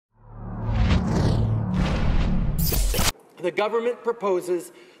The government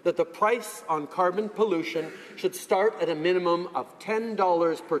proposes that the price on carbon pollution should start at a minimum of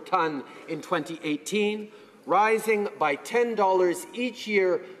 $10 per tonne in 2018, rising by $10 each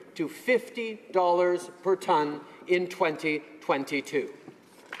year to $50 per tonne in 2022.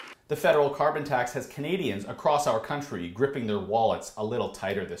 The federal carbon tax has Canadians across our country gripping their wallets a little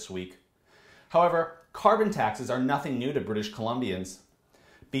tighter this week. However, carbon taxes are nothing new to British Columbians.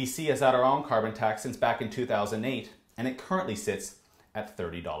 BC has had our own carbon tax since back in 2008, and it currently sits at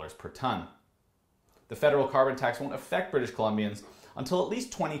 $30 per tonne. The federal carbon tax won't affect British Columbians until at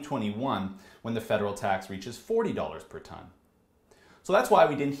least 2021, when the federal tax reaches $40 per tonne. So that's why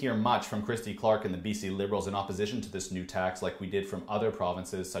we didn't hear much from Christy Clark and the BC Liberals in opposition to this new tax like we did from other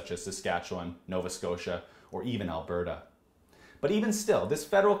provinces such as Saskatchewan, Nova Scotia, or even Alberta. But even still, this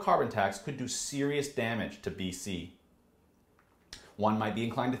federal carbon tax could do serious damage to BC. One might be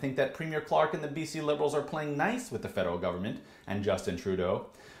inclined to think that Premier Clark and the BC Liberals are playing nice with the federal government and Justin Trudeau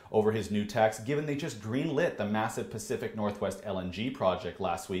over his new tax, given they just greenlit the massive Pacific Northwest LNG project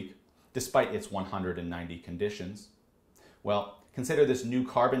last week, despite its 190 conditions. Well, consider this new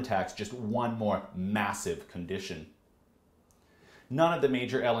carbon tax just one more massive condition. None of the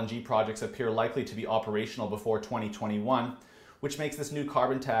major LNG projects appear likely to be operational before 2021, which makes this new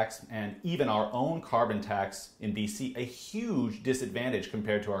carbon tax and even our own carbon tax in BC a huge disadvantage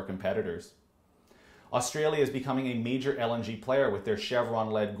compared to our competitors. Australia is becoming a major LNG player with their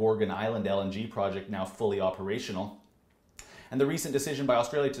Chevron-led Gorgon Island LNG project now fully operational. And the recent decision by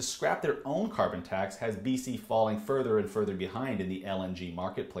Australia to scrap their own carbon tax has BC falling further and further behind in the LNG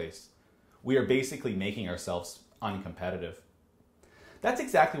marketplace. We are basically making ourselves uncompetitive. That's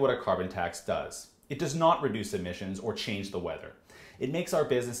exactly what a carbon tax does. It does not reduce emissions or change the weather. It makes our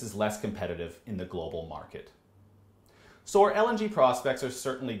businesses less competitive in the global market. So our LNG prospects are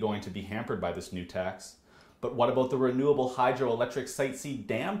certainly going to be hampered by this new tax. But what about the renewable hydroelectric Site C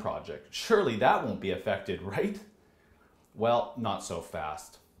dam project? Surely that won't be affected, right? Well, not so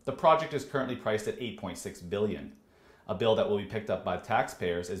fast. The project is currently priced at $8.6 billion, a bill that will be picked up by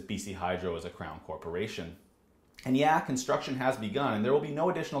taxpayers as BC Hydro is a Crown corporation. And yeah, construction has begun and there will be no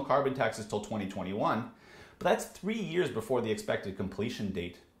additional carbon taxes till 2021, but that's 3 years before the expected completion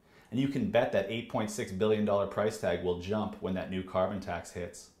date. And you can bet that $8.6 billion price tag will jump when that new carbon tax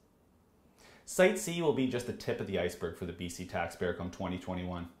hits. Site C will be just the tip of the iceberg for the BC taxpayer come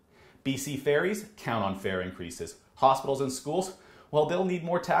 2021. BC ferries, count on fare increases. Hospitals and schools, well, they'll need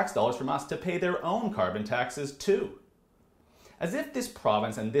more tax dollars from us to pay their own carbon taxes too. As if this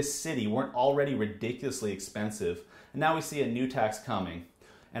province and this city weren't already ridiculously expensive, and now we see a new tax coming,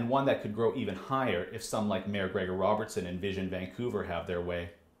 and one that could grow even higher if some like Mayor Gregor Robertson and Vision Vancouver have their way.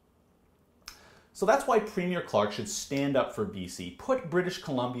 So that's why Premier Clark should stand up for BC, put British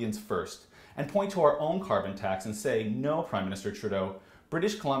Columbians first, and point to our own carbon tax and say, no, Prime Minister Trudeau,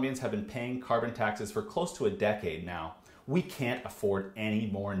 British Columbians have been paying carbon taxes for close to a decade now. We can't afford any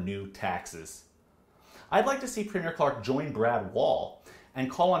more new taxes. I'd like to see Premier Clark join Brad Wall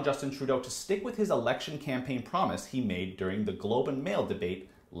and call on Justin Trudeau to stick with his election campaign promise he made during the Globe and Mail debate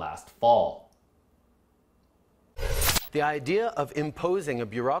last fall. The idea of imposing a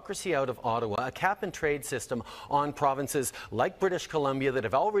bureaucracy out of Ottawa, a cap-and-trade system on provinces like British Columbia that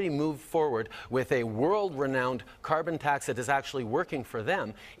have already moved forward with a world-renowned carbon tax that is actually working for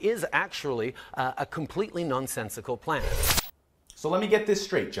them, is actually a completely nonsensical plan. So let me get this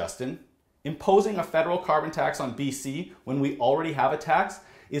straight, Justin. Imposing a federal carbon tax on BC when we already have a tax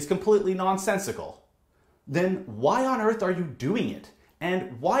is completely nonsensical. Then why on earth are you doing it?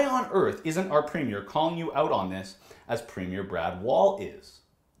 And why on earth isn't our Premier calling you out on this as Premier Brad Wall is?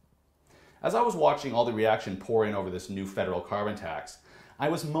 As I was watching all the reaction pour in over this new federal carbon tax, I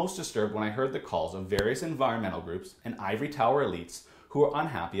was most disturbed when I heard the calls of various environmental groups and ivory tower elites who are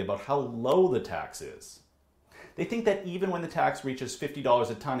unhappy about how low the tax is. They think that even when the tax reaches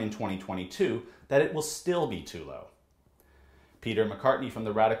 $50 a tonne in 2022, that it will still be too low. Peter McCartney from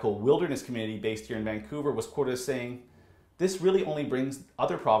the radical wilderness community based here in Vancouver was quoted as saying, "This really only brings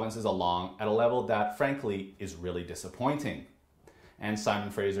other provinces along at a level that, frankly, is really disappointing." And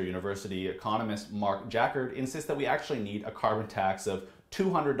Simon Fraser University economist Mark Jackard insists that we actually need a carbon tax of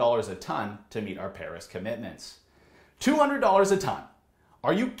 $200 a tonne to meet our Paris commitments. $200 a tonne!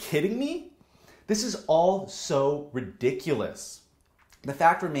 Are you kidding me? This is all so ridiculous. The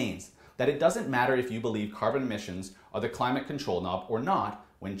fact remains that it doesn't matter if you believe carbon emissions are the climate control knob or not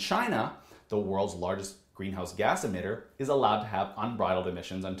when China, the world's largest greenhouse gas emitter, is allowed to have unbridled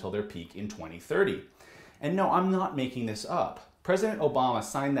emissions until their peak in 2030. And no, I'm not making this up. President Obama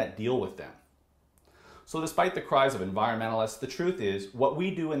signed that deal with them. So despite the cries of environmentalists, the truth is what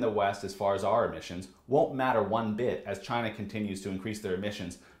we do in the West as far as our emissions won't matter one bit as China continues to increase their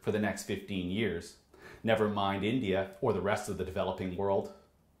emissions for the next 15 years. Never mind India or the rest of the developing world.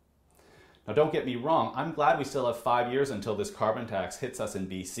 Now don't get me wrong, I'm glad we still have 5 years until this carbon tax hits us in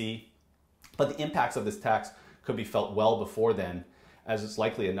BC, but the impacts of this tax could be felt well before then, as it's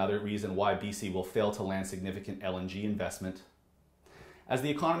likely another reason why BC will fail to land significant LNG investment. As the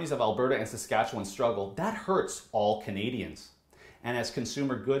economies of Alberta and Saskatchewan struggle, that hurts all Canadians. And as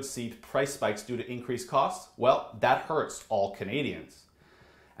consumer goods see price spikes due to increased costs, well, that hurts all Canadians.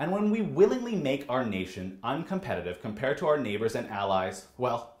 And when we willingly make our nation uncompetitive compared to our neighbors and allies,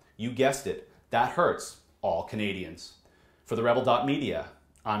 well, you guessed it, that hurts all Canadians. For the Rebel.media,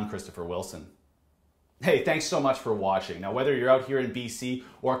 I'm Christopher Wilson. Hey, thanks so much for watching. Now, whether you're out here in BC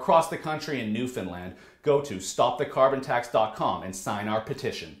or across the country in Newfoundland, go to stopthecarbontax.com and sign our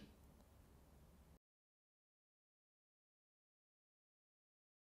petition.